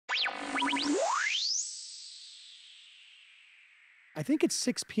I think it's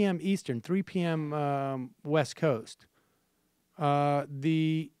 6 p.m. Eastern, 3 p.m. West Coast.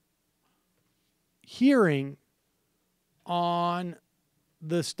 The hearing on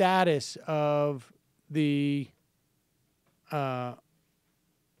the status of the we're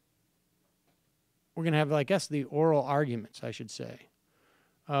going to have, I guess, the oral arguments, I should say,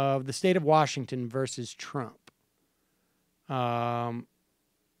 of the state of Washington versus Trump. It's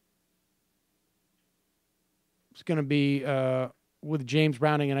going to be with James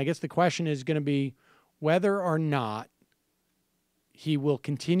Browning, and I guess the question is going to be whether or not he will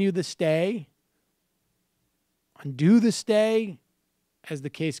continue the stay, undo the stay as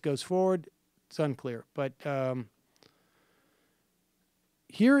the case goes forward. It's unclear. But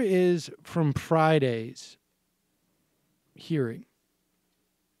here is from Friday's hearing.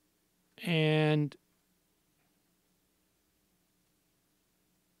 And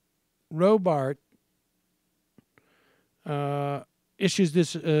Robart issues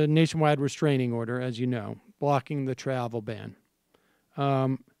this nationwide restraining order, as you know, blocking the travel ban.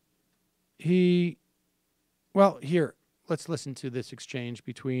 Here, let's listen to this exchange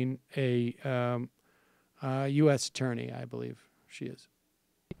between a U.S. attorney, I believe she is.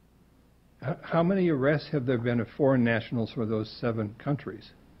 How many arrests have there been of foreign nationals for those 7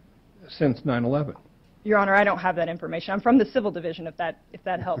 countries since 9/11? Your Honor, I don't have that information. I'm from the civil division, if that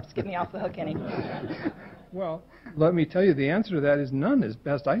helps. Get me off the hook any. Well, let me tell you, the answer to that is none, as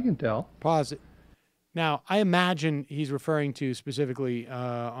best I can tell. Pause it. Now, I imagine he's referring to specifically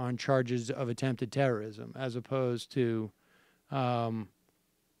on charges of attempted terrorism, as opposed to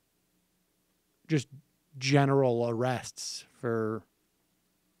just general arrests for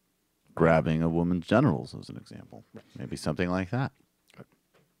grabbing a woman's genitals, as an example. Maybe something like that.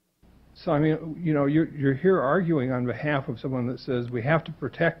 So, I mean, you know, you're here arguing on behalf of someone that says we have to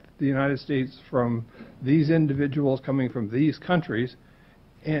protect the United States from these individuals coming from these countries,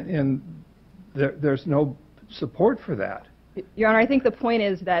 and there's no support for that. Your Honor, I think the point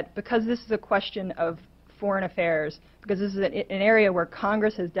is that because this is a question of foreign affairs, because this is an area where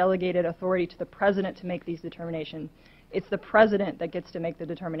Congress has delegated authority to the President to make these determinations, it's the President that gets to make the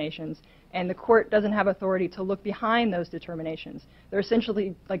determinations, and the court doesn't have authority to look behind those determinations. They're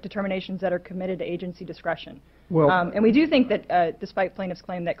essentially like determinations that are committed to agency discretion. Well, and we do think that, despite plaintiffs'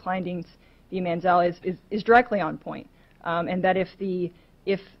 claim that Kleindienst v. Manziel is directly on point, and that if the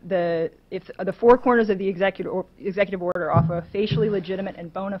four corners of the executive order offer a facially legitimate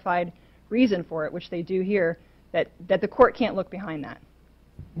and bona fide reason for it, which they do here, that the court can't look behind that.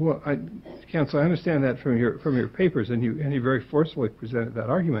 Well, Counsel, I understand that from your papers, and you very forcefully presented that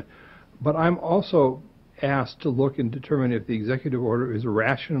argument. But I'm also asked to look and determine if the executive order is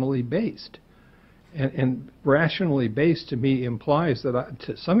rationally based. And rationally based to me implies that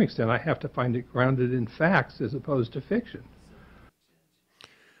to some extent I have to find it grounded in facts as opposed to fiction.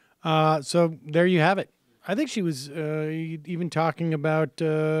 So there you have it. I think she was even talking about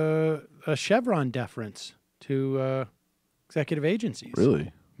a Chevron deference to executive agencies.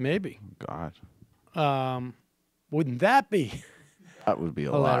 Really? Maybe. God. Wouldn't that be That would be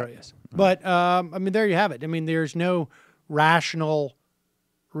hilarious? But, I mean, there you have it. I mean, there's no rational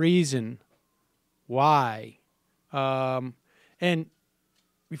reason why. And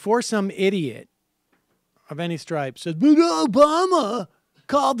before some idiot of any stripe says, but Obama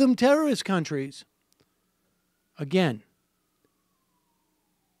called them terrorist countries. Again,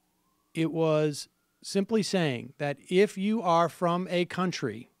 it was simply saying that if you are from a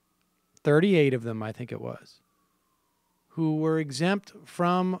country, 38 of them, I think it was, who were exempt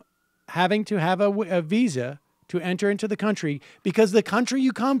from having to have a visa to enter into the country because the country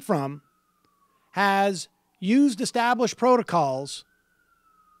you come from has used established protocols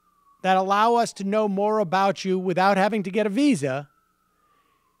that allow us to know more about you without having to get a visa.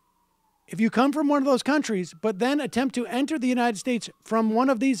 If you come from one of those countries, but then attempt to enter the United States from one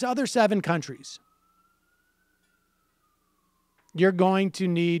of these other 7 countries, you're going to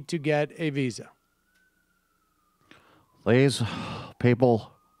need to get a visa. These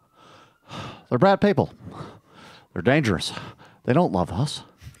people, they're bad people. They're dangerous. They don't love us.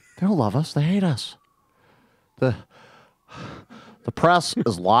 They don't love us. They hate us. The press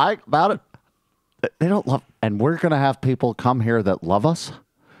is lying about it. They don't love, and we're going to have people come here that love us.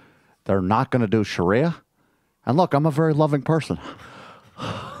 They're not going to do Sharia. And look, I'm a very loving person.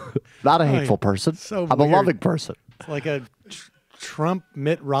 Not a hateful person. So I'm weird. a loving person. It's like a Trump,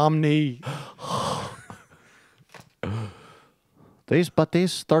 Mitt Romney. These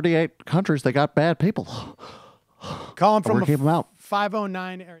 38 countries, they got bad people. Calling from keep them out.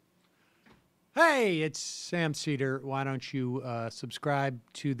 509 area. Hey, it's Sam Seder. Why don't you subscribe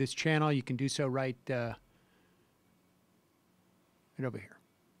to this channel? You can do so right. Right over here.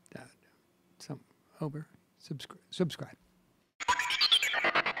 Some over. Subscribe.